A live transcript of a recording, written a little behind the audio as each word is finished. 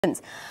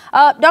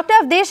Dr.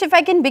 Avadesh, if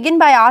I can begin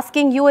by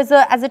asking you as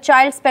a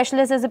child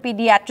specialist, as a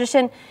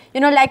pediatrician,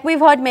 like we've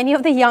heard many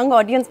of the young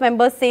audience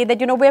members say that,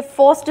 we're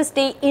forced to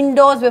stay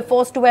indoors, we're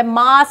forced to wear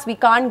masks, we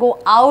can't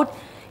go out.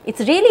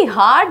 It's really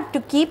hard to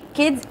keep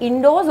kids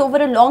indoors over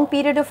a long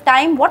period of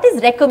time. What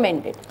is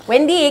recommended?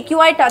 When the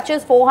AQI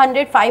touches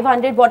 400,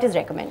 500, what is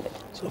recommended?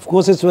 So of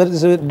course, it's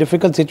a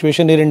difficult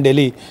situation here in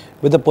Delhi,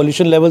 where the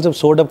pollution levels have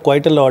soared up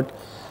quite a lot.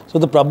 So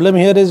the problem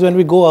here is when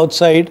we go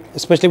outside,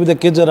 especially with the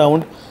kids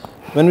around,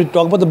 when we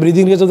talk about the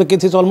breathing rates of the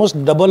kids, it's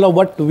almost double of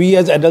what we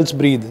as adults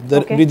breathe,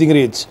 the breathing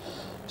rates.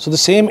 So the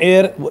same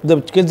air,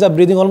 the kids are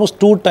breathing almost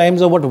 2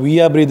 times of what we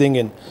are breathing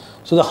in.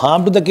 So the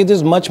harm to the kids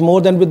is much more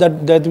than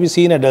that we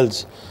see in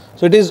adults.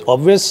 So it is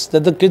obvious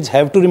that the kids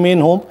have to remain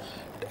home,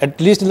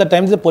 at least in the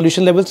times the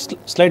pollution levels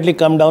slightly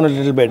come down a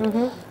little bit.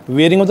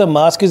 Wearing of the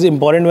mask is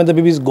important when the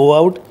babies go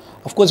out.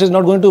 Of course, it's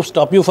not going to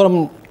stop you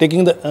from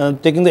taking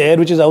the air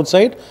which is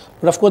outside,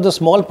 but of course the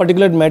small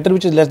particulate matter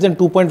which is less than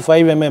 2.5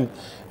 mm,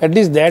 at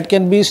least that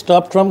can be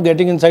stopped from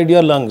getting inside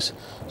your lungs.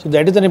 So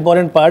that is an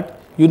important part.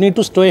 You need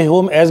to stay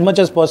home as much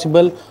as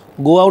possible,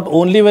 go out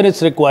only when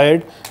it's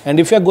required, and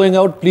if you are going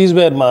out, please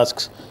wear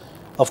masks.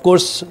 Of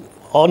course,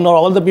 not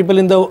all the people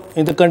in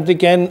the country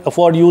can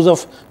afford use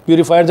of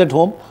purifiers at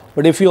home,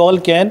 but if you all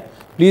can,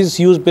 please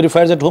use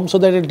purifiers at home so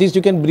that at least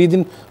you can breathe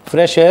in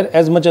fresh air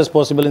as much as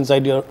possible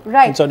inside your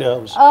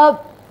house.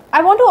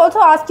 I want to also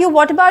ask you,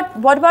 what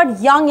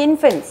about young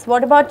infants?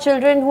 What about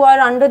children who are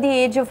under the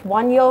age of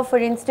 1 year, for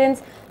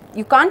instance?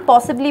 You can't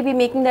possibly be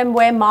making them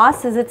wear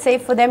masks. Is it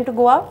safe for them to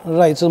go out?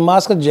 Right. So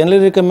masks are generally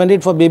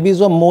recommended for babies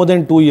who are more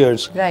than 2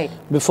 years. Right.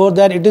 Before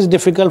that, it is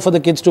difficult for the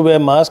kids to wear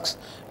masks.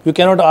 You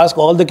cannot ask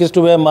all the kids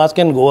to wear masks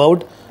and go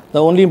out.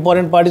 The only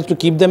important part is to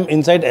keep them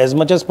inside as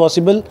much as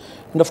possible.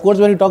 And of course,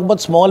 when you talk about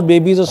small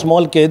babies or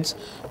small kids,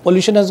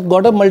 pollution has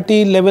got a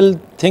multi-level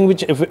thing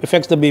which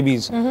affects the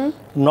babies.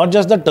 Not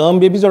just the term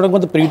babies, we're talking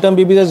about the preterm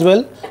babies as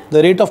well.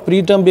 The rate of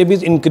preterm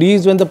babies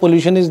increase when the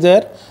pollution is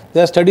there.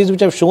 There are studies which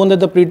have shown that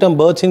the preterm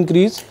births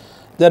increase.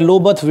 There are low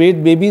birth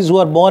weight babies who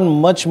are born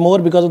much more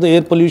because of the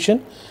air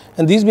pollution.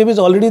 And these babies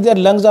already, their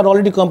lungs are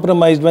already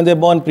compromised when they're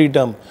born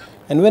preterm.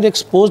 And when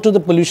exposed to the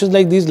pollutions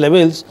like these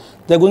levels,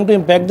 they're going to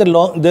impact their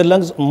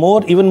lungs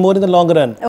even more in the long run.